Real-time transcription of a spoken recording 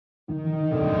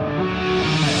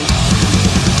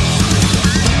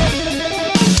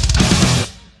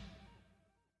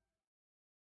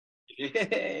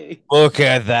Yay. Look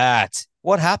at that.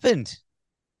 What happened?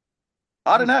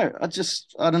 I don't know. I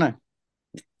don't know.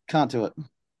 Can't do it.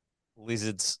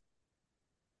 Lizards.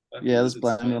 Yeah, let's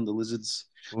blame it on the lizards.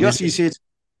 Yossi's Lizards. here.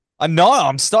 I know.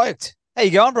 I'm stoked. How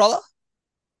you going, brother?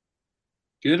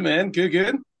 Good man, good,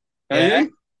 good. How are Yeah.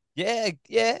 you? Yeah.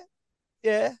 Yeah.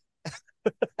 Yeah.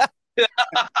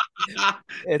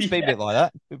 It's been a Yeah. bit like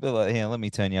that. A bit like, here, let me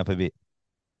turn you up a bit.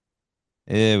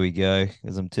 There we go,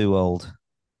 because I'm too old.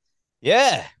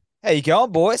 Yeah. How you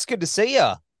going, boys? Good to see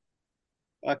you.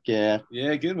 Fuck yeah.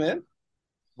 Yeah, good man.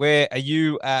 Where are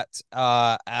you at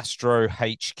Astro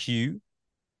HQ?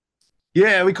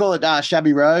 Yeah, we call it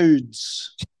Shabby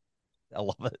Roads. I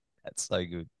love it. That's so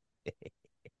good.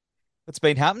 What's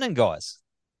been happening, guys?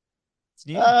 It's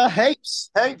new. Heaps.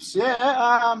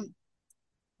 Yeah.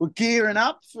 We're gearing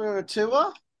up for a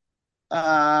tour.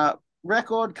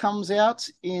 Record comes out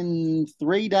in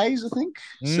 3 days, I think.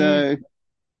 Mm. So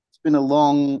it's been a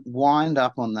long wind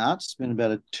up on that. It's been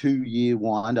about a 2 year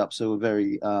wind up. So we're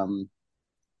very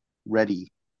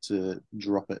ready to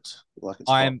drop it like it's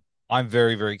hot. I'm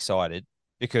very, very excited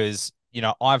because,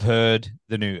 I've heard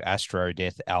the new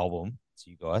Astrodeath album, to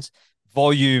you guys,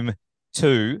 volume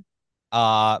two,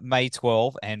 May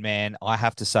 12, and man, I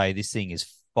have to say this thing is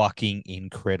fucking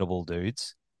incredible,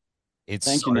 dudes. It's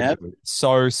Thank so you, Nat. good.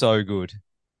 So, so good.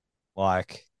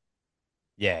 Like,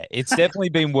 yeah, it's definitely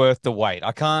been worth the wait.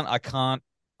 I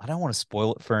don't want to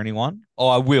spoil it for anyone. Oh,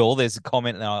 I will. There's a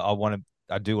comment that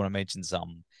I do want to mention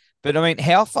something. But I mean,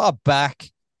 how far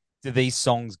back do these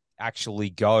songs actually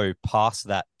go past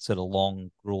that sort of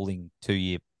long, grueling 2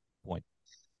 year point?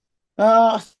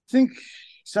 I think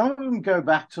some of them go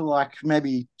back to like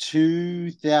maybe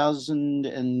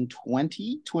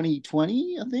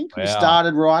 2020. I think we Wow.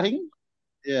 started writing.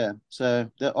 Yeah, so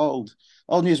they're old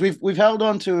news. We've held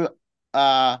on to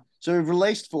so we've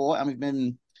released four and we've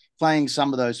been playing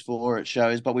some of those four at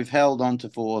shows, but we've held on to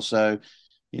four. So,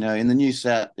 in the new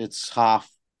set it's half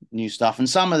new stuff. And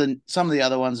some of the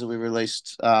other ones that we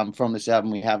released from this album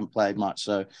we haven't played much.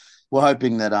 So we're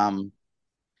hoping that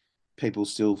people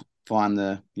still find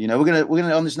we're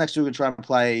gonna on this next tour we're gonna try and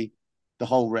play the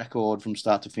whole record from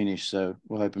start to finish. So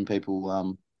we're hoping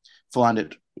people find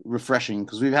it refreshing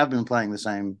because we have been playing the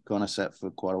same kind of set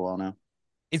for quite a while now.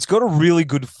 It's got a really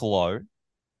good flow.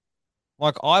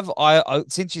 Like I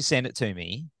since you sent it to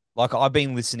me, like I've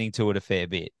been listening to it a fair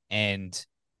bit, and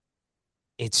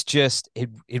it's just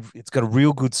it's got a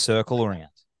real good circle around.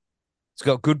 It's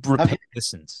got good Have repeat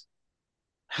listens.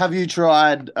 Have you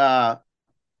tried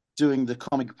doing the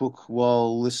comic book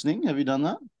while listening? Have you done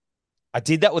that? I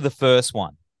did that with the first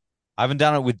one. I haven't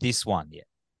done it with this one yet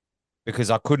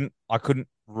because I couldn't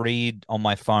read on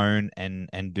my phone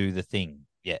and do the thing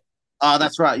yet. Oh,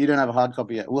 that's right. You don't have a hard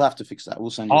copy yet. We'll have to fix that. We'll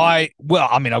send you one.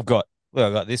 I mean I've got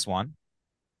this one.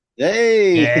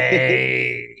 Hey.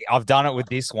 Hey, I've done it with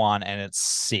this one and it's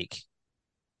sick.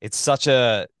 It's such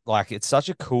a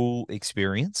cool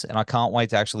experience and I can't wait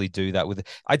to actually do that with it.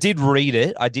 I did read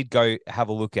it. I did go have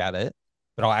a look at it,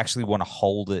 but I actually want to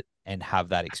hold it and have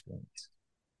that experience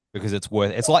because it's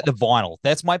like the vinyl.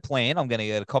 That's my plan. I'm going to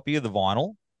get a copy of the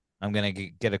vinyl. I'm going to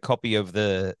get a copy of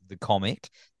the comic.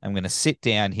 I'm going to sit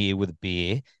down here with a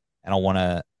beer and I want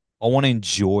to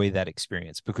enjoy that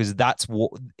experience because that's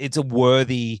what it's a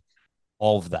worthy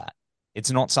of that.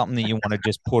 It's not something that you want to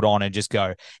just put on and just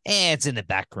go, it's in the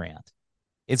background.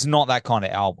 It's not that kind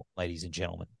of album, ladies and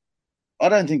gentlemen. I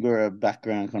don't think we're a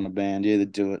background kind of band. You either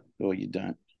do it or you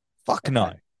don't. Fuck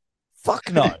no. Fuck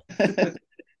no.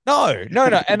 No, no,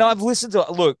 no. And I've listened to it.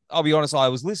 Look, I'll be honest, I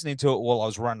was listening to it while I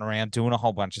was running around doing a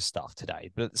whole bunch of stuff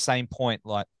today. But at the same point,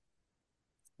 like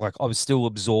I was still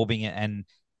absorbing it and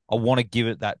I want to give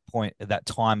it that point at that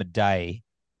time of day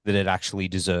that it actually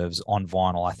deserves on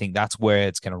vinyl. I think that's where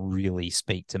it's going to really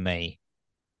speak to me.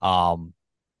 Um,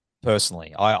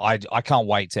 Personally, I can't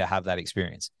wait to have that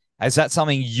experience. Is that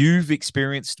something you've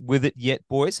experienced with it yet,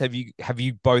 boys? Have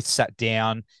you both sat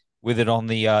down with it on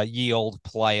the ye old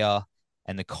player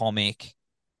and the comic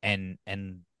and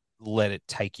let it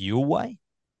take you away?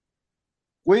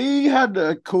 We had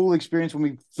a cool experience when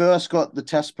we first got the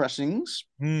test pressings.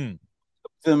 Hmm.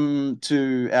 Them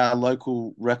to our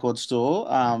local record store,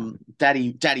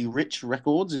 Daddy Rich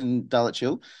Records in Dulwich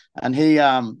Hill, and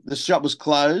the shop was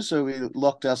closed, so we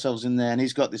locked ourselves in there. And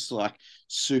he's got this like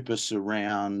super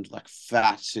surround, like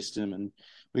fat system, and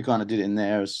we kind of did it in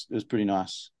there. It was pretty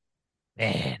nice.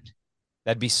 Man,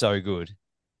 that'd be so good.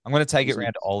 I'm going to It take it was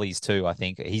around to nice. Ollie's too. I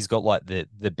think he's got like the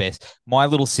best. My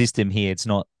little system here, it's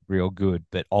not real good,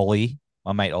 but Ollie.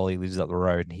 my mate Ollie lives up the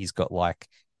road, and he's got like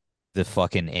the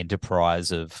fucking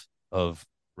enterprise of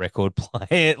record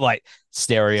player like Sick.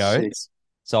 stereos.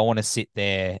 So I want to sit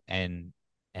there and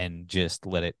just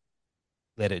let it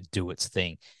do its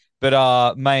thing.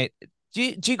 But mate, do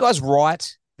you guys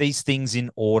write these things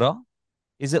in order?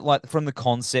 Is it like from the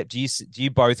concept? Do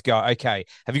you both go, okay,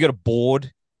 have you got a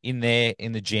board in there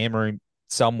in the jam room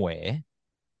somewhere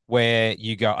where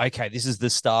you go, okay, this is the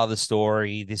star of the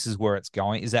story, this is where it's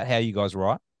going? Is that how you guys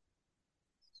write?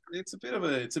 It's a bit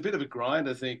of a grind,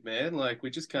 I think, man. Like we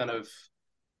just kind of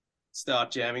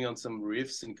start jamming on some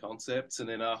riffs and concepts, and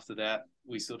then after that,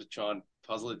 we sort of try and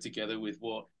puzzle it together with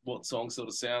what song sort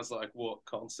of sounds like what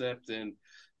concept, and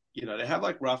they have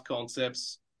like rough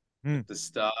concepts Hmm. at the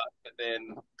start, but then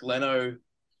Gleno,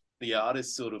 the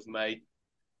artist, sort of made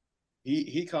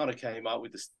he kind of came up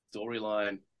with the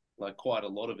storyline, like quite a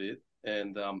lot of it,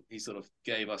 and he sort of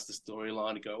gave us the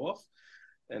storyline to go off,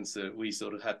 and so we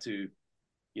sort of had to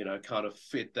kind of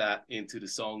fit that into the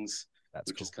songs,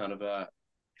 That's which is cool. kind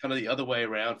of the other way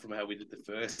around from how we did the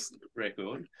first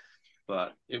record.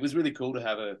 But it was really cool to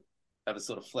have a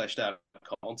sort of fleshed out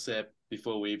concept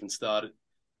before we even started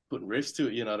putting riffs to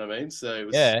it. You know what I mean? So it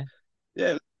was, Yeah.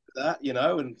 yeah, that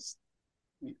and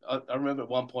I remember at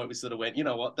one point we sort of went, you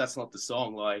know what, that's not the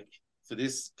song like for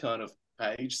this kind of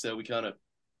page. So we kind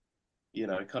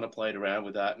of played around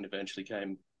with that and eventually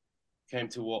came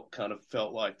to what kind of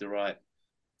felt like the right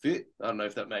fit. I don't know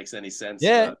if that makes any sense,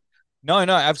 Yeah. but No,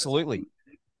 no, absolutely.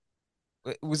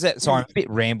 Was that sorry, I'm a bit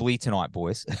rambly tonight,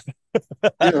 boys.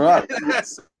 You're right.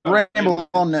 that's Ramble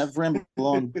on, Nev. Ramble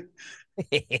on.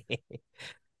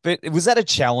 But was that a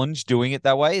challenge doing it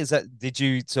that way? Is that did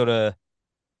you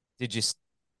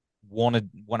want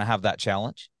to have that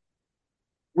challenge?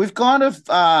 We've kind of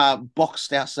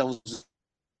boxed ourselves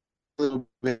a little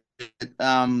bit,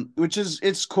 which is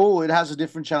it's cool. It has a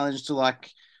different challenge to like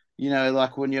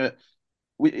when you're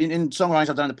in songwriting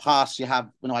I've done in the past, you have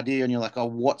an idea and you're like, oh,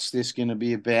 what's this going to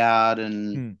be about?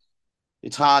 And Hmm.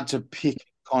 it's hard to pick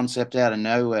a concept out of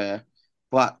nowhere.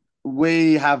 But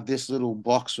we have this little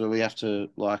box where we have to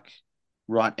like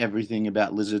write everything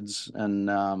about lizards and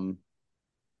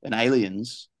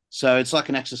aliens. So it's like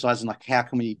an exercise in like how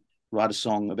can we write a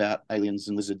song about aliens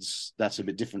and lizards that's a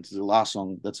bit different to the last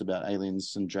song that's about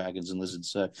aliens and dragons and lizards.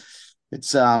 So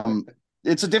it's um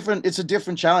it's a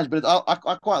different challenge, but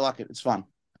I quite like it. It's fun.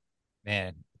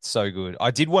 Man, it's so good.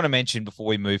 I did want to mention before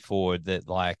we move forward that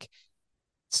like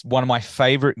it's one of my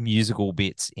favorite musical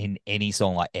bits in any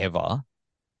song like ever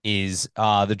is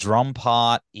the drum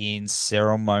part in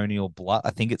Ceremonial Blood. I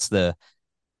think it's the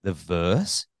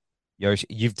verse. Yoshi,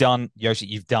 you've done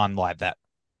like that.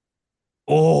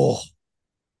 Oh,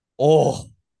 oh.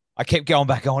 I kept going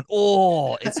back going,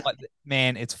 oh, it's like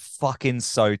man, it's fucking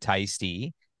so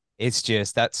tasty. It's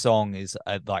just that song is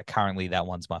like currently that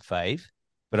one's my fave,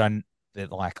 but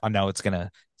I know it's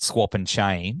gonna swap and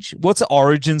change. What's the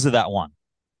origins of that one?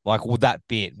 Like, with that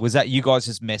bit, was that you guys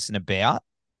just messing about?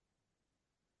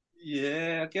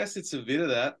 Yeah, I guess it's a bit of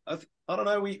that. I don't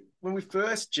know. We when we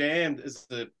first jammed as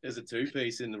a two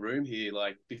piece in the room here,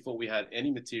 like before we had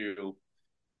any material,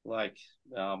 like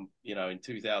in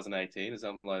 2018 or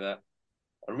something like that.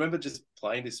 I remember just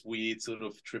playing this weird sort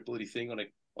of triplety thing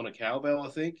on a cowbell, I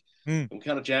think, Hmm. and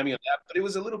kind of jamming on that. But it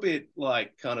was a little bit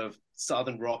like kind of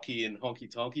southern rocky and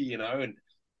honky tonky, and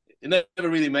it never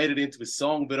really made it into a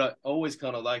song. But I always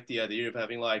kind of liked the idea of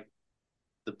having like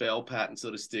the bell pattern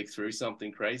sort of stick through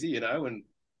something crazy, and I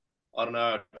don't know.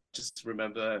 I just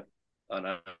remember, I don't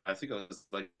know. I think I was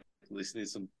like listening to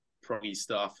some proggy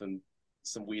stuff and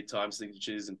some weird time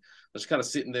signatures, and I was kind of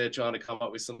sitting there trying to come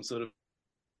up with some sort of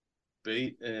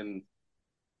beat, and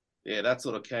yeah, that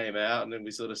sort of came out, and then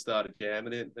we sort of started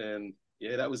jamming it, and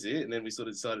yeah, that was it. And then we sort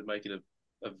of decided to make it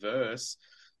a verse.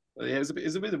 But yeah, it was a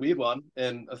bit of a weird one,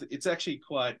 and it's actually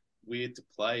quite weird to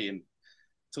play, and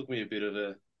took me a bit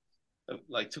of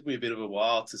took me a bit of a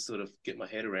while to sort of get my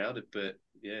head around it. But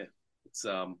yeah, it's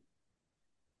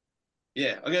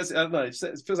yeah, I guess I don't know. It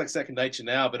feels like second nature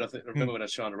now, but I Hmm. remember when I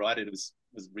was trying to write it, it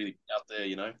was really out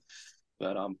there.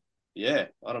 But yeah,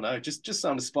 I don't know, just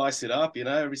something to spice it up.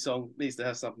 Every song needs to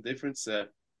have something different. So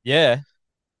Yeah,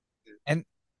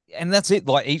 and that's it.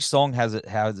 Like each song has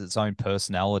its own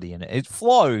personality, and it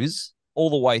flows all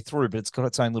the way through, but it's got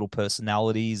its own little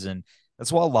personalities, and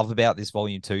that's what I love about this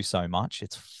volume two so much.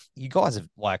 It's you guys have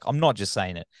like I'm not just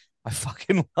saying it. I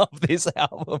fucking love this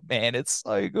album, man. It's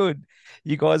so good.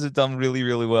 You guys have done really,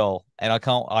 really well, and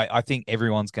I think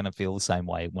everyone's gonna feel the same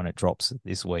way when it drops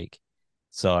this week.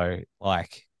 So,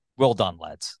 like, well done,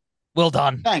 lads. Well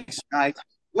done. Thanks, mate.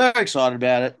 We're excited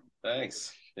about it.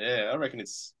 thanks. Yeah, I reckon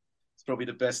it's It's probably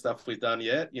the best stuff we've done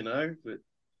yet, you know. But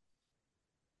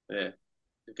yeah,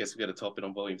 I guess we've got to top it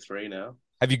on volume 3 now.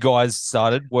 Have you guys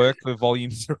started work for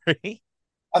volume 3?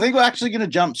 I think we're actually going to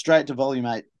jump straight to volume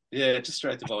 8. Yeah, just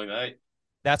straight to volume 8.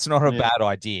 That's not a Yeah, bad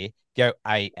idea. Go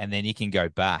 8 and then you can go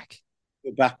back.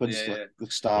 go backwards Yeah,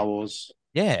 like Star Wars.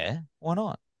 Yeah, why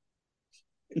not?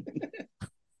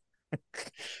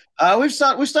 We've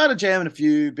started jamming a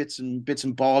few bits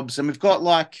and bobs, and we've got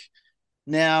like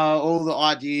now all the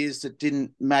ideas that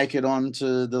didn't make it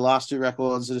onto the last 2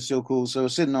 records that are still cool. So we're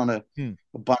sitting on a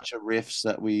bunch of riffs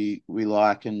that we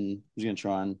like, and we're gonna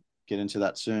try and get into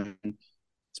that soon.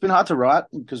 It's been hard to write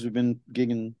because we've been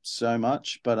gigging so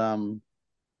much, but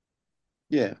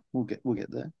yeah, we'll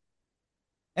get there.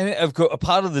 And of course, a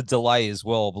part of the delay as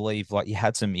well, I believe, like you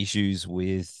had some issues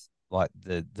with like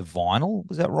the vinyl.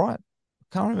 Was that right? I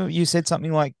can't remember. You said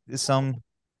something like there's some.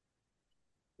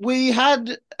 We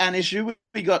had an issue.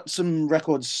 We got some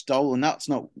records stolen. That's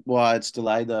not why it's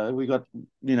delayed though. We got,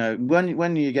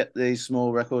 when you get these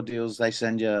small record deals, they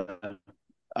send you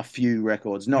a few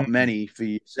records, not many for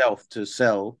yourself to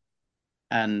sell,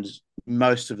 and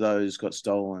most of those got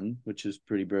stolen, which is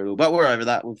pretty brutal. But we're over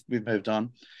that. We've moved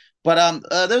on. But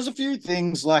there's a few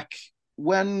things like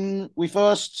when we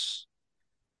first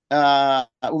when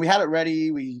we had it ready,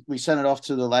 we sent it off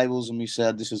to the labels and we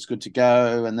said this is good to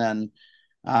go. And then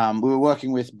we were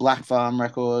working with Black Farm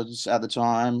Records at the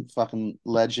time, fucking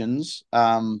legends.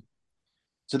 So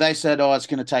they said, "Oh, it's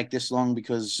going to take this long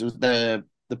because the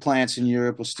plants in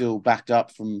Europe were still backed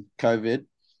up from COVID."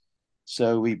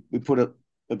 So we put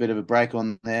a bit of a break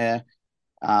on there,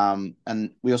 and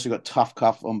we also got Tough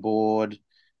Cuff on board.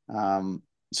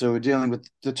 So we're dealing with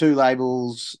the 2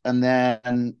 labels, and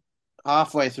then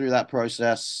halfway through that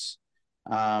process,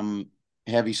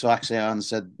 Heavy Psych Sound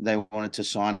said they wanted to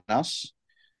sign us.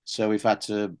 So we've had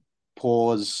to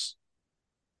pause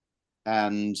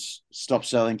and stop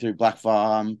selling through Black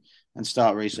Farm and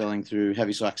start reselling through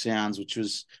Heavy Psych Sounds, which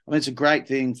was, I mean, it's a great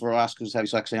thing for us because Heavy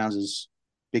Psych Sounds is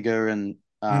bigger and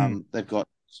they've got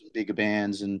some bigger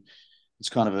bands and it's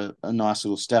kind of a nice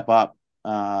little step up.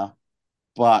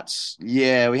 But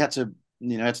yeah, we had to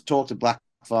talk to Black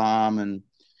Farm and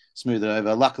smooth it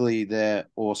over. Luckily, they're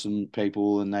awesome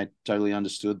people and they totally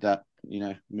understood that,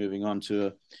 moving on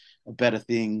to a better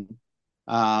thing.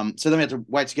 So then we had to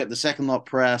wait to get the second lot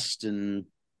pressed and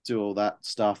do all that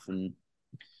stuff. And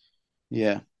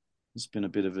yeah, it's been a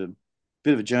bit of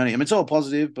a journey. I mean, it's all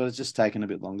positive, but it's just taken a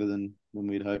bit longer than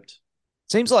we'd hoped.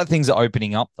 Seems like things are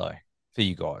opening up though for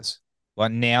you guys.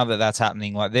 Like now that that's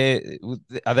happening, like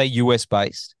are they US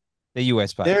based? They're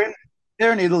US based.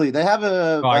 They're in Italy. They have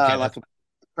Okay, like a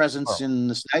presence in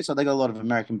the States. So they got a lot of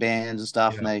American bands and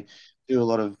stuff, and they do a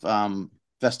lot of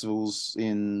festivals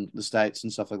in the States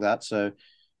and stuff like that. So,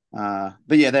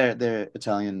 but yeah, they're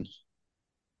Italian.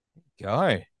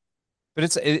 Go,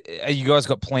 but are you guys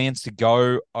got plans to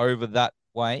go over that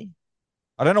way?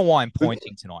 I don't know why I'm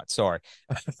pointing tonight. Sorry,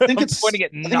 I think I'm it's pointing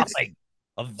at nothing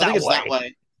of that I think it's way. that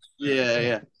way.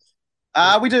 Yeah.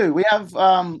 We do. We have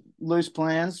loose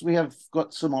plans. We have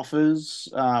got some offers.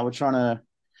 We're trying to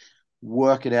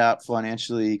work it out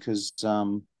financially because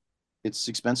it's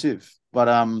expensive. But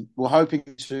we're hoping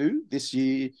to this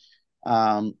year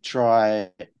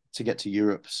try to get to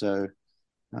Europe. So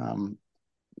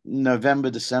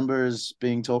November, December is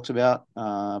being talked about,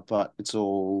 but it's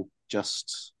all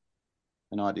just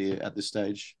an idea at this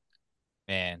stage.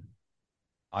 Man,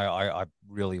 I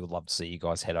really would love to see you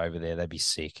guys head over there. That'd be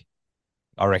sick.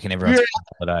 I reckon everyone's on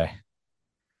holiday.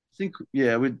 I think,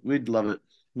 yeah, we'd love it.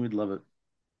 We'd love it.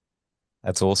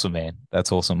 That's awesome, man.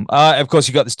 That's awesome. Of course,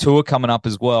 you got this tour coming up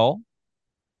as well.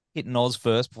 Hitting Oz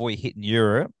first before you hitting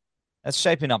Europe. That's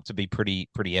shaping up to be pretty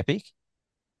epic.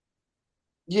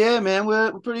 Yeah, man,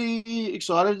 we're pretty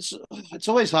excited. It's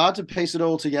always hard to piece it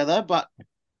all together, but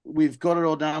we've got it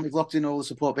all done. We've locked in all the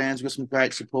support bands. We've got some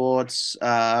great supports.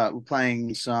 We're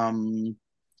playing some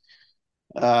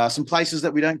places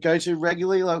that we don't go to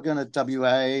regularly, like we're going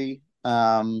to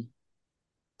WA.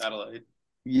 Adelaide.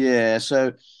 Yeah,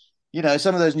 so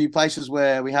some of those new places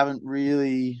where we haven't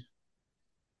really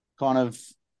kind of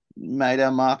made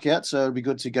our mark yet. So it'd be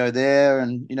good to go there.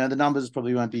 And the numbers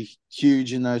probably won't be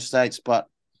huge in those states, but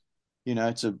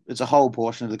it's a whole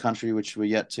portion of the country which we're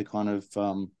yet to kind of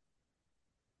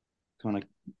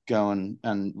go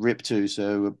and rip to.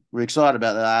 So we're excited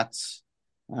about that.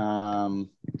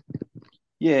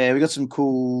 Yeah, we got some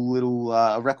cool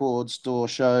little record store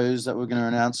shows that we're going to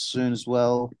announce soon as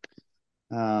well.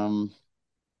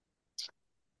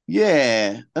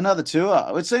 Yeah, another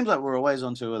tour. It seems like we're always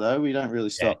on tour though. We don't really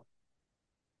stop.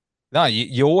 No,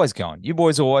 you're always going. You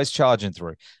boys are always charging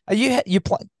through. Are you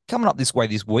coming up this way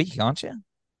this week, aren't you?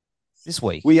 This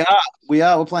week. We are.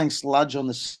 We're playing Sludge on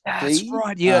the That's sea.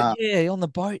 right. Yeah, yeah, on the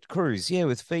boat cruise. Yeah,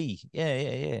 with Fee. Yeah,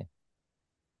 yeah, yeah.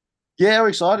 Yeah, we're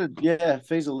excited. Yeah,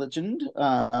 Fee's a legend.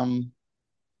 A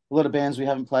lot of bands we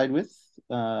haven't played with.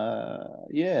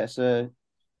 Yeah, so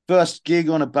first gig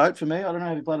on a boat for me. I don't know,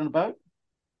 have you played on a boat?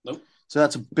 Nope. So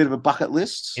that's a bit of a bucket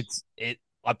list.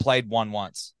 I played one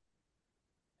once,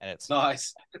 and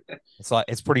Nice.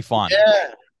 it's pretty fun.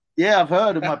 Yeah, yeah, I've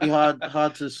heard it might be hard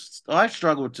to. I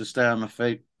struggled to stay on my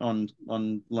feet on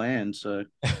land. So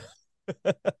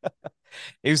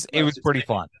It was pretty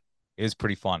fun. It was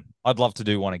pretty fun. I'd love to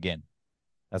do one again.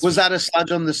 That's was for that a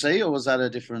Sludge on the Sea or was that a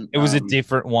different? It was a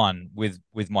different one with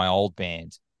my old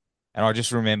band. And I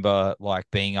just remember like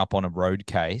being up on a road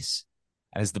case.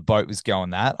 And as the boat was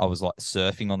going I was like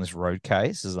surfing on this road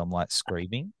case as I'm like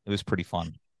screaming. It was pretty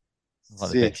fun.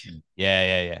 Like the Sick. best thing. Yeah,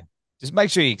 yeah, yeah. Just make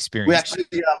sure you We experience it.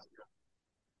 actually.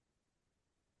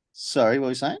 Sorry, what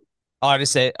were you saying? I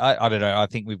just said I don't know. I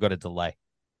think we've got a delay.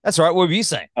 That's all right. What were you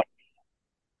saying?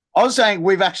 I was saying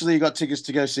we've actually got tickets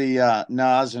to go see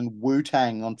Nas and Wu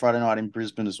Tang on Friday night in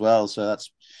Brisbane as well. So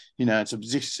that's, it's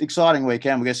an exciting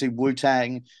weekend. We're going to see Wu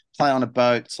Tang play on a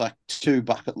boat. It's like two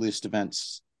bucket list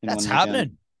events in That's one weekend.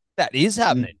 happening. That is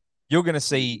happening. You're gonna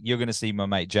see my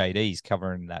mate JD's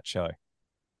covering that show.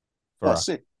 Oh,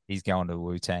 sick. He's going to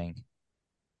Wu Tang.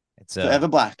 It's Forever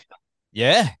Black.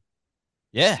 Yeah.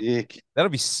 Yeah. Sick. That'll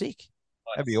be sick.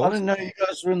 That'd be I awesome. didn't know you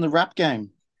guys were in the rap game.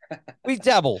 We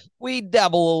dabble. We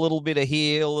dabble a little bit of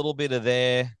here, a little bit of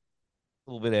there, a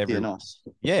little bit of Yeah, everywhere. nice.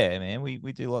 Yeah, man. We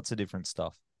do lots of different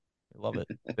stuff. We love it.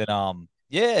 But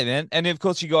yeah, man. And of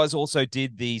course you guys also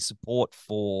did the support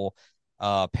for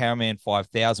Powerman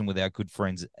 5000 with our good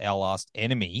friends Our Last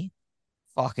Enemy.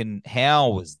 Fucking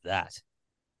how was that?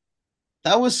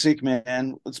 That was sick,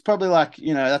 man. It's probably like,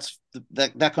 that's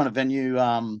that kind of venue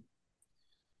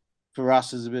for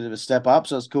us is a bit of a step up.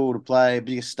 So it's cool to play a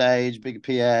bigger stage, bigger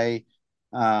PA.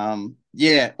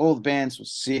 Yeah, all the bands were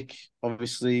sick.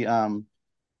 Obviously,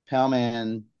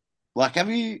 Powerman. Like,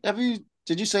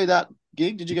 did you see that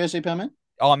gig? Did you go see Powerman?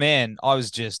 Oh man, I was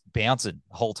just bouncing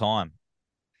the whole time.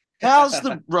 How's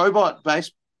the robot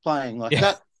bass playing? Like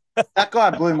Yeah. that guy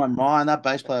blew my mind. That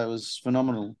bass player was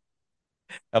phenomenal.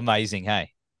 Amazing,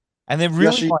 hey. And they're really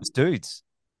Yoshi, nice dudes.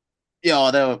 yeah,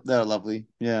 oh, they were lovely.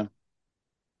 Yeah.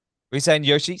 Were you saying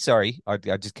Yoshi? Sorry, I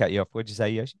just cut you off. What'd you say,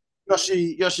 Yoshi?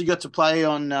 Yoshi got to play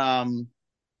on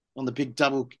the big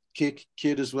double kick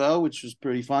kit as well, which was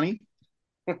pretty funny.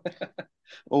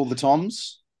 All the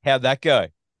toms. How'd that go?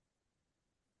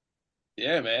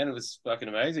 Yeah, man, it was fucking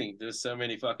amazing. There's so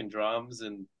many fucking drums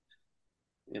and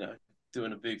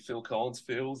doing a big Phil Collins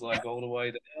feels like all the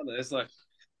way down.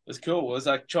 It's cool. It was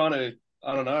like trying to,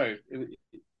 I don't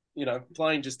know,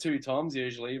 playing just two toms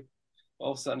usually.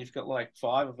 All of a sudden you've got like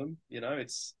five of them. I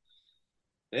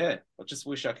just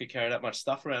wish I could carry that much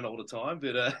stuff around all the time,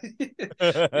 but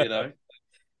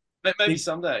maybe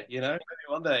someday, maybe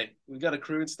one day we got a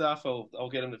crew and stuff. I'll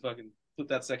get him to fucking put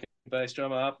that second bass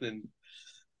drum up and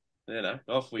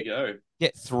off we go.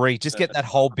 Get three. Just get that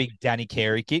whole big Danny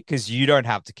Carey kit because you don't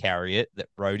have to carry it. That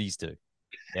roadies do.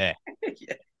 Yeah.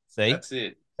 Yeah, See? that's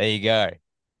it. There you go.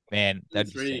 Man,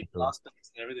 that'd Three be so cool.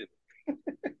 plastics and everything.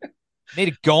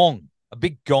 Need a gong. A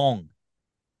big gong.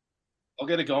 I'll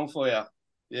get a gong for you.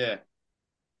 Yeah.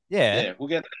 Yeah. Yeah, we'll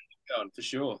get that going for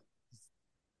sure.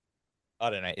 I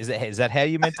don't know. Is that how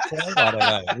you meant to play? I don't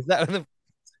know. Is that the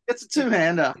It's a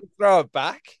two-hander. throw it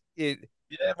back? Yeah,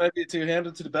 maybe a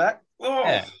two-hander to the back. Oh,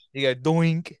 Yeah. You go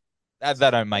doink. They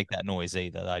don't make that noise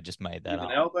either. They just made that give an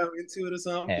up. elbow into it or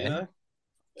something, Yeah.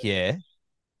 Yeah.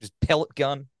 Just pellet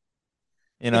gun.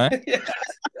 Yeah.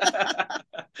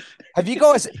 Have you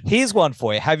guys, here's one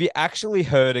for you. Have you actually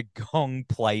heard a gong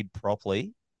played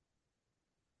properly?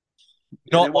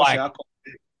 Not like,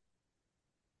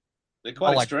 they're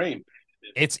quite like extreme.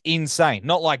 it's insane.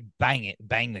 Not like bang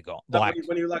the gong. So Like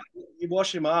when you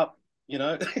wash them up, I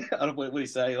don't what do you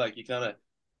say? Like you kind of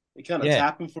Yeah.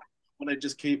 tap them for when they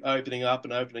just keep opening up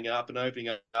and opening up and opening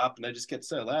up, and they just get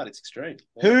so loud. It's extreme.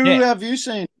 Who Yeah. have you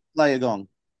seen play a gong?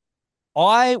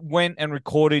 I went and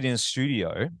recorded in a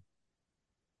studio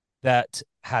that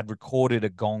had recorded a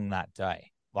gong that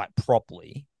day, like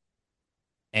properly.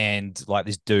 And like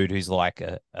this dude who's like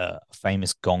a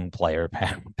famous gong player,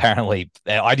 apparently.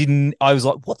 I was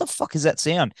like, what the fuck is that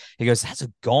sound? He goes, that's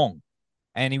a gong.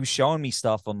 And he was showing me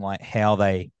stuff on like how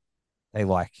they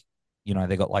like,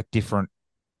 they got like different,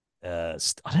 I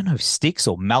don't know, sticks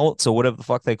or mallets or whatever the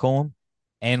fuck they call them.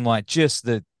 And like just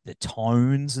the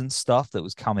tones and stuff that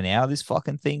was coming out of this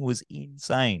fucking thing was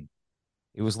insane.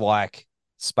 It was like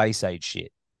space age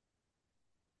shit.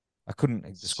 I couldn't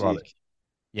describe it. Sick.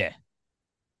 Yeah.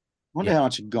 Wonder Yeah. how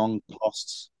much a gong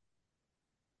costs.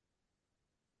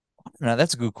 No,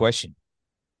 that's a good question.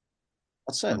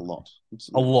 I'd say a lot. It's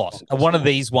A lot. it costs a One of lot.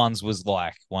 these ones was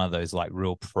like one of those like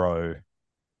real pro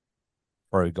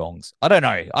gongs. I don't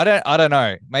know. I don't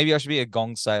know. Maybe I should be a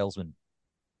gong salesman.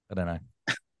 I don't know.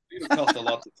 It would cost a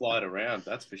lot to fly it around,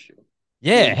 that's for sure.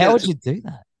 Yeah, how would you do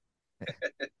that?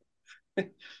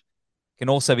 Can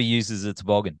also be used as a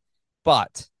toboggan.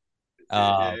 But Yeah,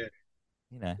 yeah, yeah.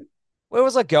 you know, where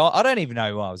was I going? I don't even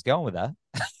know where I was going with that.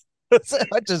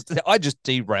 I just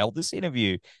derailed this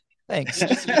interview. Thanks. You're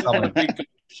just on a big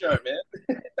show,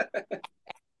 man.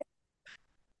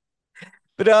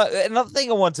 But another thing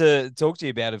I want to talk to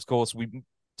you about, of course, we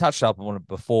touched up on it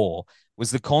before, was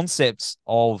the concepts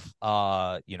of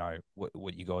what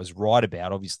you guys write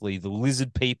about. Obviously, the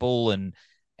lizard people and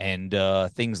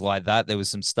things like that. There was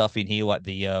some stuff in here like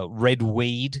the red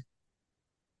weed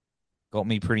got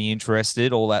me pretty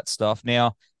interested. All that stuff.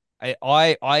 Now,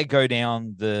 I go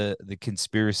down the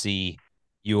conspiracy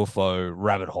UFO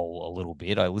rabbit hole a little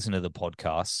bit. I listen to the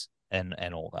podcasts and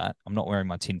all that. I'm not wearing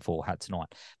my tinfoil hat tonight.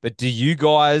 But do you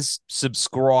guys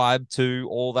subscribe to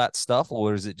all that stuff,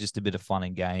 or is it just a bit of fun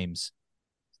and games?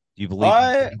 Do you believe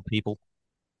I in people?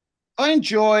 I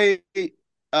enjoy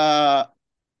uh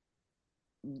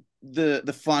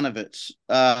the fun of it.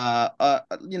 Like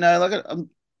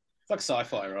It's like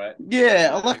sci-fi, right? yeah,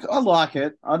 I like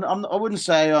it. I wouldn't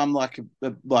say I'm like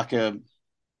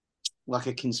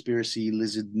a conspiracy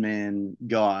lizard man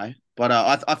guy, but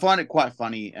I find it quite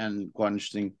funny and quite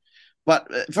interesting. But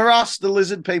for us, the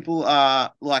lizard people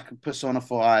are like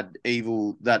personified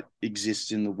evil that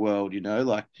exists in the world.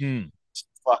 Like Hmm.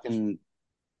 fucking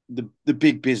the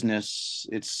big business.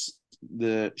 It's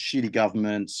the shitty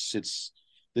governments. It's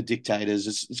the dictators.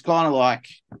 It's kind of like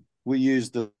we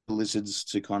use the lizards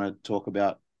to kind of talk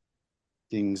about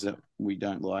things that we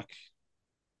don't like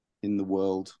in the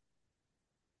world.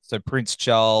 So Prince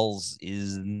Charles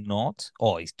is not.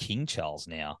 Oh, he's King Charles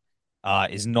now.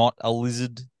 Is not a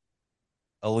lizard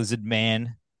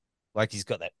man. Like he's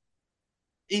got that.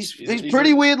 He's He's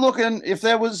pretty a, weird looking. If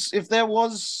there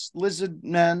was lizard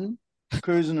man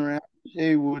cruising around,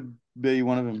 he would be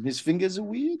one of them. His fingers are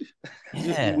weird, just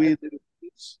Yeah. weird little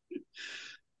fingers. he's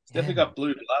definitely Yeah. got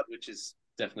blue blood, which is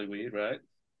definitely weird, right?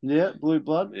 Yeah, blue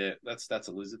blood. Yeah, that's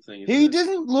a lizard thing, isn't He it?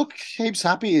 didn't look heaps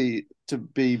happy to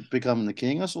be becoming the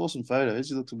king. I saw some photos.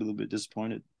 He looked a little bit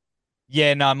disappointed.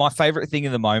 Yeah, no, my favorite thing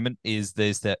in the moment is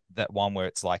there's that one where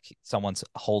it's like someone's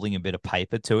holding a bit of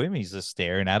paper to him. He's just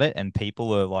staring at it, and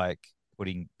people are like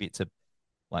putting bits of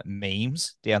like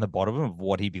memes down the bottom of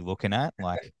what he'd be looking at.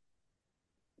 Like,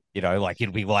 like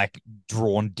it'll be like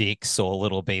drawn dicks, or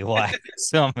it'll be like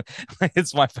some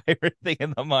it's my favorite thing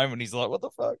in the moment. He's like, what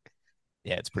the fuck?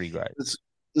 Yeah, it's pretty great. There's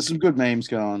some good memes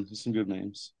going. There's some good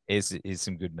memes. Is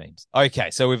some good memes.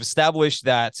 Okay, so we've established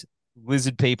that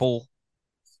lizard people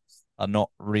are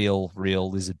not real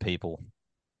lizard people.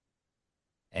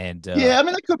 And Yeah, I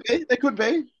mean they could be. They could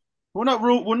be. We're not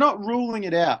ruling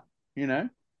it out, you know.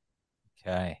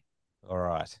 okay. All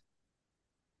right.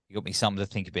 You got me something to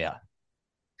think about.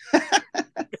 I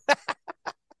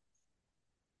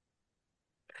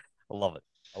love it.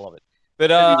 I love it. But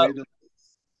Maybe we're the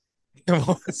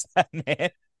what was that, man?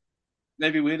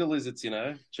 maybe we're the lizards,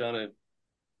 trying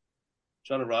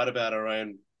to write about our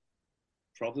own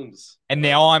problems. And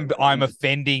now I'm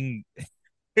offending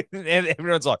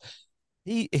everyone's like,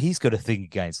 he's got a thing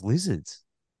against lizards.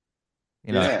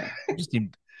 Yeah, Just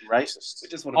in, racist. We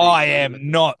just want to I be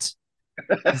am not.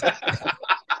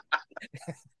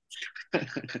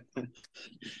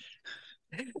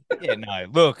 Yeah, no.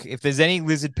 Look, if there's any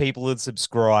lizard people that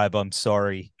subscribe, I'm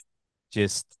sorry.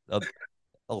 Just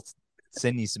I'll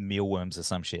send you some mealworms or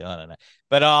some shit. I don't know.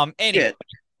 But anyway, Yeah.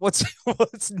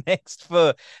 what's next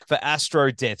for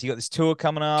Astrodeath? You got this tour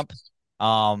coming up.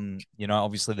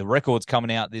 Obviously the record's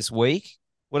coming out this week.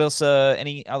 What else?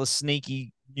 Any other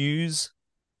sneaky news?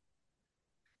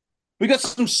 We got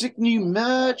some sick new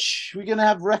merch. We're gonna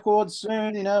have records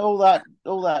soon. All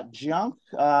that junk.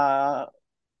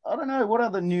 I don't know what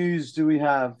other news do we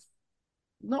have.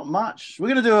 Not much. We're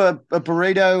gonna do a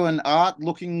burrito and art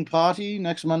looking party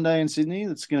next Monday in Sydney.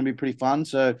 That's gonna be pretty fun.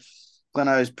 So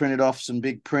Gleno's printed off some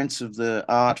big prints of the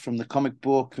art from the comic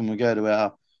book, and we go to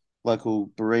our local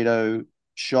burrito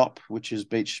shop, which is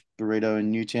Beach Burrito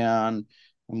in Newtown,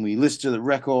 and we listen to the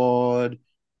record.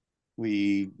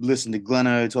 We listen to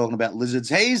Gleno talking about lizards.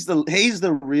 He's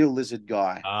the real lizard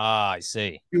guy. Ah, I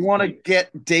see. If you want to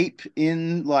get deep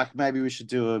in, like maybe we should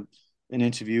do an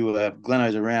interview where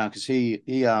Gleno's around because he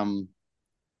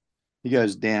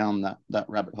goes down that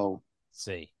rabbit hole.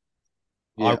 See.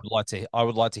 I Yeah.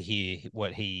 would like to hear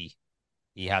what he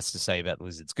has to say about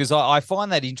lizards because I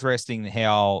find that interesting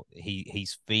how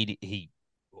he's feed he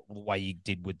the way you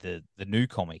did with the new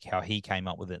comic, how he came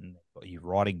up with it and got you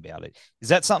writing about it. Is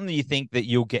that something that you think that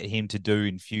you'll get him to do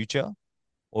in future,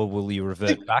 or will you I think,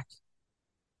 revert back?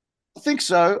 I think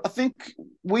so. I think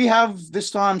we have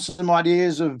this time some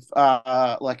ideas of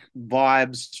like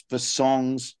vibes for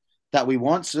songs that we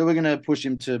want. So we're gonna push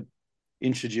him to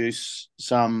introduce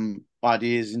some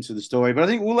ideas into the story. But I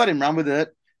think we'll let him run with it.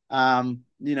 We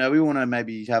want to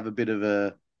maybe have a bit of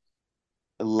a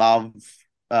love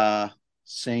uh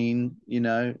scene,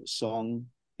 song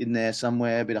in there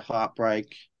somewhere, a bit of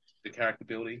heartbreak, The character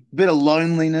building. a bit of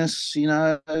loneliness,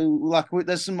 like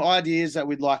there's some ideas that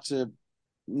we'd like to,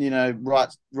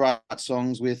 write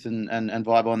songs with and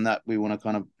vibe on that we want to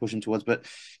kind of push him towards. But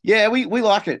yeah, we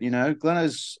like it,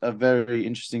 Glenno's a very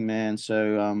interesting man.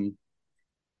 So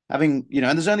having,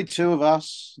 and there's only two of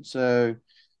us, so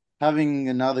having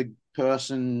another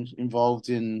person involved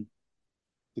in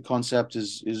the concept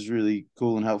is really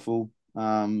cool and helpful.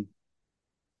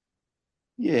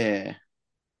 Yeah.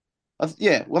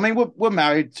 Yeah. Well, I mean, we're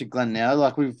married to Glenn now.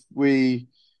 Like we've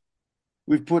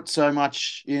put so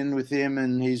much in with him,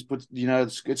 and he's put,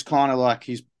 it's kind of like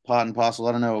he's part and parcel.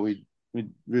 I don't know what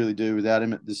we'd really do without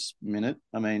him at this minute.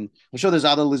 I mean, I'm sure there's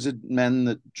other lizard men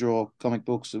that draw comic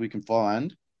books that we can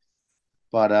find,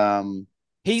 but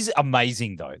He's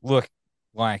amazing though. Look,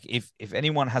 like if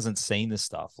anyone hasn't seen this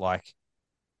stuff, like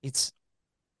it's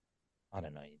I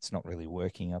don't know, it's not really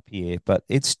working up here, but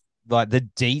it's like the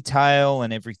detail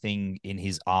and everything in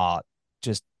his art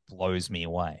just blows me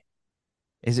away.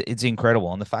 It's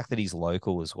incredible, and the fact that he's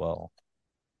local as well,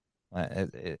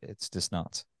 it's just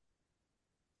nuts.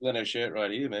 Leno shirt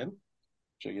right here, man.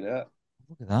 Check it out.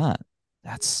 Look at that.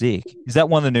 That's sick. Is that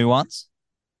one of the new ones?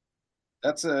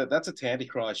 That's a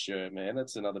Tantichrist shirt, man.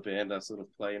 That's another band I sort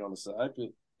of playing on the side. But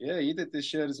yeah, he did this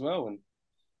shirt as well, and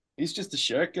he's just a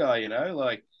shirt guy,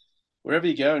 Like wherever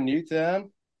you go in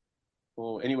Newtown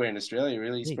or anywhere in Australia,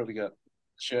 really, he's Sick. probably got a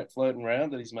shirt floating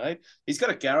around that he's made. He's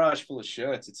got a garage full of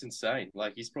shirts. It's insane.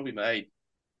 Like he's probably made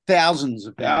thousands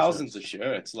of thousands of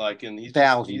shirts. Like, and he has a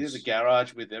thousands.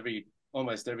 garage with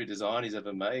almost every design he's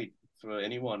ever made for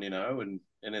anyone, and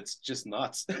it's just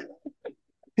nuts.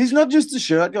 He's not just a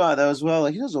shirt guy though, as well.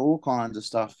 Like he does all kinds of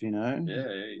stuff, Yeah,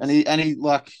 And he's he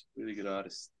like really good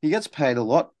artist. he gets paid a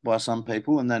lot by some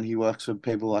people, and then he works for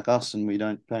people like us, and we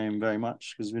don't pay him very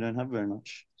much because we don't have very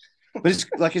much. But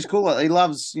it's cool. Like, he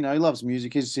loves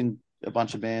music. He's in a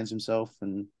bunch of bands himself,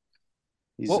 and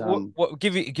he's What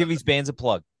give his bands a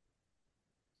plug.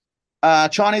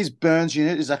 Chinese Burns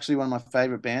Unit is actually one of my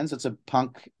favorite bands. It's a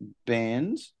punk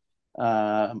band,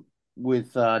 uh,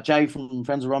 with Jay from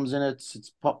Friends of Roms in it.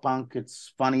 It's pop punk.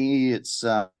 It's funny. It's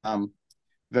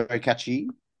very catchy.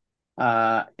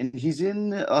 And he's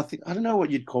in. I don't know what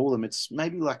you'd call them. It's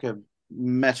maybe like a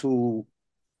metal,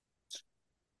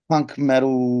 punk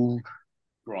metal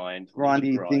Indian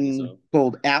grindy grind. thing So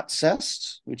called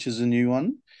Outcest, which is a new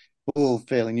one, all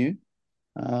fairly new.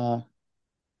 Uh,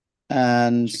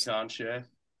 and Chican Chef.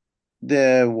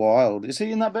 they're wild. Is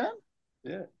he in that band?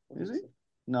 Yeah. Is he?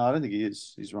 No, I don't think he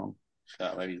is. He's wrong.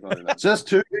 No, maybe he's not in that. So that's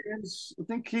two bands. I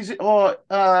think he's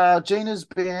Gina's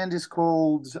band is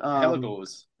called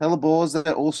Hellebores. Hellebores.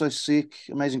 They're also sick.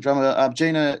 Amazing drummer.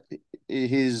 Gina,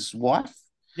 his wife,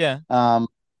 Yeah.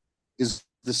 is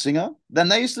the singer. Then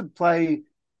they used to play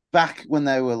back when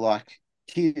they were like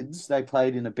kids. They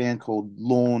played in a band called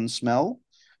Lawn Smell,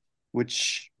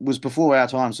 which was before our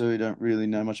time, so we don't really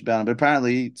know much about them. But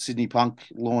apparently, Sydney punk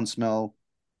Lawn Smell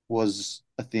was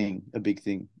a thing, a big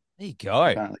thing. There you go.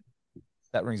 Apparently,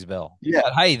 That rings a bell. yeah.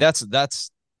 But hey, that's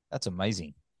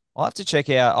amazing. I'll have to check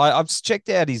out. I've checked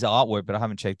out his artwork, but I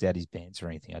haven't checked out his bands or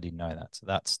anything. I didn't know that. So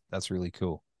that's really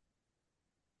cool.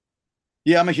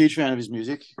 Yeah, I'm a huge fan of his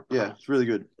music. Yeah, it's really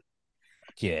good.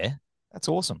 Yeah, that's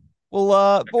awesome.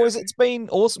 Well, boys, it's been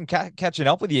awesome catching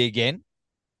up with you again.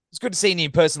 It's good to see you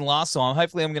in person last time.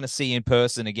 Hopefully, I'm going to see you in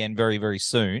person again very, very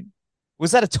soon.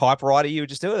 Was that a typewriter you were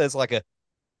just doing? There's like a.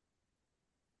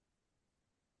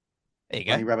 There you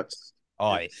go. Bunny rabbits.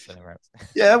 Oh, Yeah. yeah.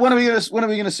 Yeah, when are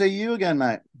we gonna see you again,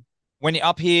 mate? When you're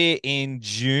up here in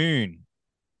June,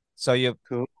 so you're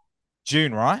Cool.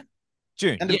 June, right?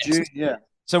 June, End of yes. June, yeah.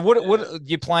 So what are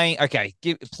you playing? Okay,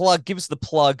 give us the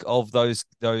plug of those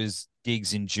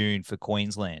gigs in June for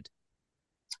Queensland.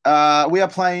 We are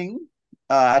playing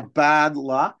at Bad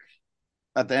Luck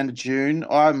at the end of June.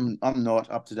 I'm not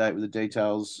up to date with the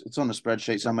details. It's on the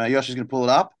spreadsheet somewhere. Yoshi's gonna pull it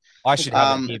up. I should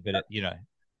have it Um, here,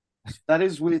 but that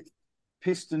is with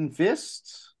Piston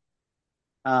Fist.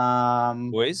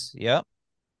 boys, yeah.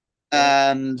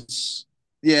 And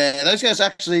Yeah, those guys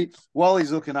actually, while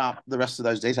he's looking up the rest of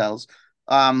those details,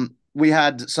 we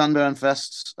had Sunburn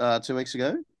Fest 2 weeks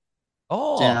ago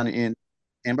Oh, down in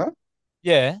Canberra.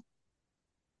 yeah.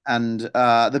 And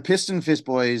the Piston Fist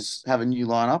boys have a new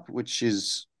lineup, which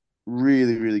is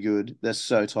really, really good. They're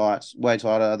so tight, way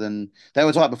tighter than they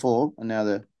were tight before, and now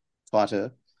they're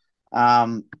tighter.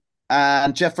 Um,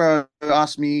 and Jeffro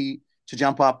asked me to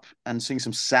jump up and sing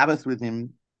some Sabbath with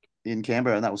him in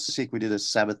Canberra, and that was sick. We did a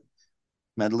Sabbath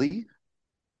medley.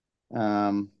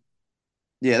 Um,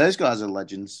 yeah, those guys are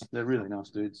legends. They're really nice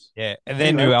dudes. Yeah. And their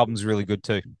Anyway, new album's really good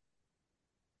too.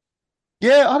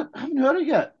 yeah, I haven't heard it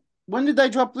yet. When did they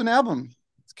drop an album?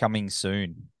 It's coming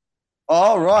soon.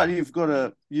 Oh, right, you've got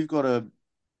to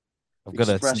I've got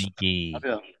a express. sneaky.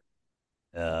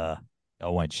 Yeah. Uh, I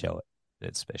won't show it.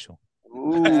 It's special.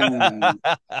 Ooh.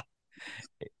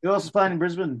 Who else is playing in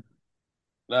Brisbane?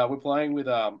 No, we're playing with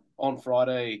on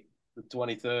Friday the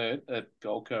 23rd at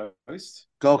Gold Coast,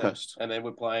 Gold Coast. and then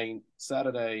we're playing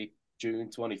Saturday June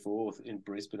 24th in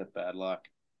Brisbane at Bad Luck.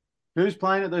 Who's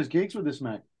playing at those gigs with us,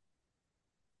 mate?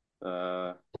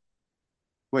 Uh,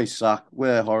 We suck.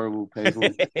 We're horrible people.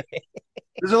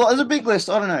 There's a big list.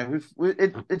 I don't know.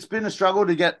 It's been a struggle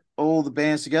to get all the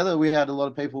bands together. We had a lot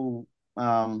of people.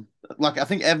 Like I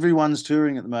think everyone's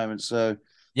touring at the moment. So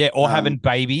Yeah, or having um,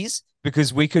 babies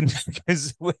because we can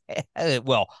because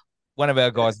well, one of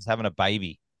our guys is having a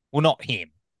baby. Well, not him,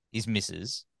 his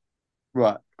missus.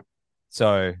 right.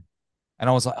 So, and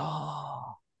I was like,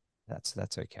 oh, that's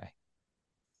okay.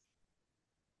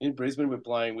 in Brisbane, we're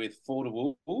playing with For the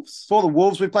Wolves, For the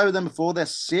Wolves, we played with them before. They're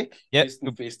sick. Yep. Fist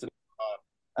and Fist, and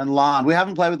And Lan, we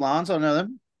haven't played with Lan, so I know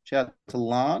them. Shout out to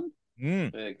Lan.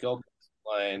 Gold Coast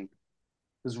playing.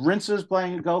 There's Rinsers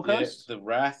playing at Gold Yeah, Coast. the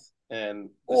Wrath and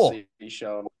the Oh,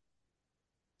 Seashell.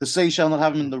 The Seashell not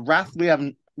having the Wrath. We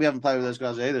haven't played with those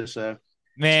guys either. So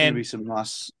it's going to be man, some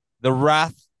nice. the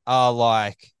Wrath are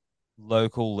like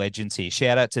local legends here.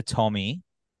 Shout out to Tommy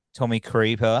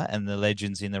Creeper, and the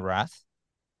legends in the Wrath.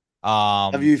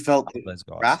 Have you I felt love the those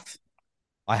guys. Wrath?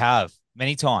 I have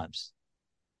many times.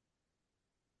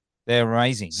 They're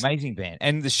amazing, amazing band.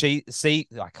 And the sea,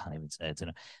 I can't even say it.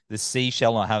 The sea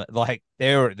shall not have like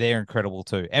they're incredible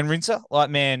too. And Rinser, like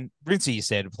man, Rinser, you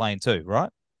said playing too, right?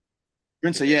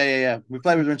 Rinser, yeah. We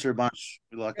played with Rinser a bunch.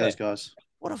 We like Yeah. those guys.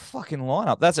 What a fucking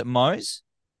lineup. That's at Moe's.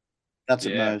 That's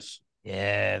at Yeah, Moe's.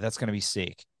 Yeah, that's gonna be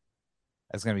sick.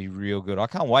 That's gonna be real good. I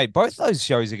can't wait. Both those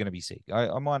shows are gonna be sick.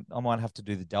 I might have to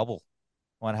do the double.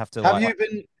 Might have to Have like you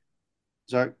been?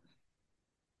 Sorry.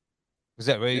 was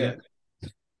that where you yeah. go?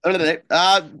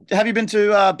 Have you been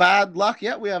to Bad Luck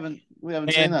yet? We haven't seen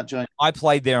And that joint. I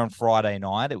played there on Friday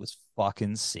night. It was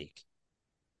fucking sick.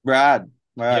 Rad.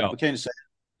 Yeah. We're keen to see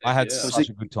it. I had Yeah. such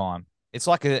a good time. It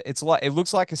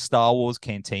looks like a Star Wars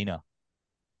cantina.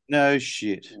 No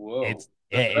shit. Whoa.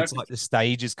 It's like the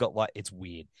stage has got like it's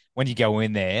weird. When you go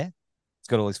in there, it's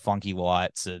got all these funky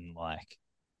lights and like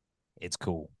it's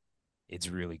cool. It's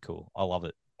really cool. I love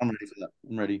it. I'm ready for that.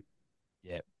 I'm ready.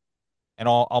 Yeah. And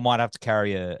I might have to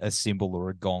carry a cymbal or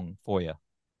a gong for you.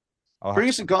 I'll have Bring to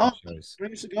us a put it in gong. shows.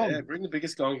 Bring us a Yeah, gong. bring the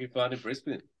biggest gong you can find in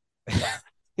Brisbane.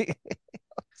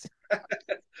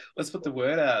 Let's put the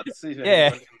word out. See if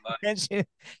Yeah. anyone can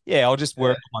Yeah, I'll just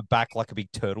wear yeah, it on my back like a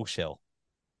big turtle shell.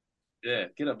 yeah,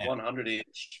 get a Yeah.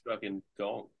 100-inch fucking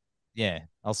gong. Yeah,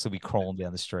 I'll still be crawling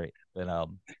down the street. But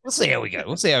we'll see how we go.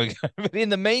 We'll see how we go. But in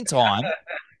the meantime,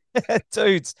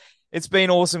 dudes, it's been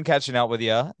awesome catching up with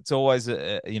you. It's always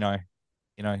good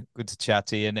to chat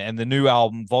to you. And the new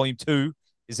album, Volume 2,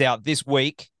 is out this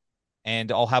week.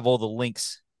 And I'll have all the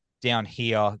links down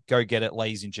here. Go get it,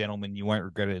 ladies and gentlemen. You won't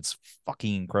regret it. It's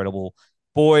fucking incredible.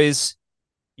 Boys,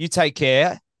 you take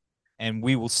care, and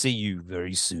we will see you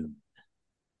very soon.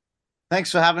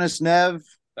 Thanks for having us, Nev.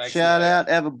 Thanks, Shout mate. out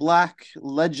Ever Black,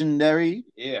 legendary.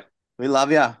 Yeah. We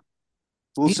love ya.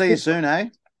 We'll see you soon, eh?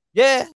 Yeah.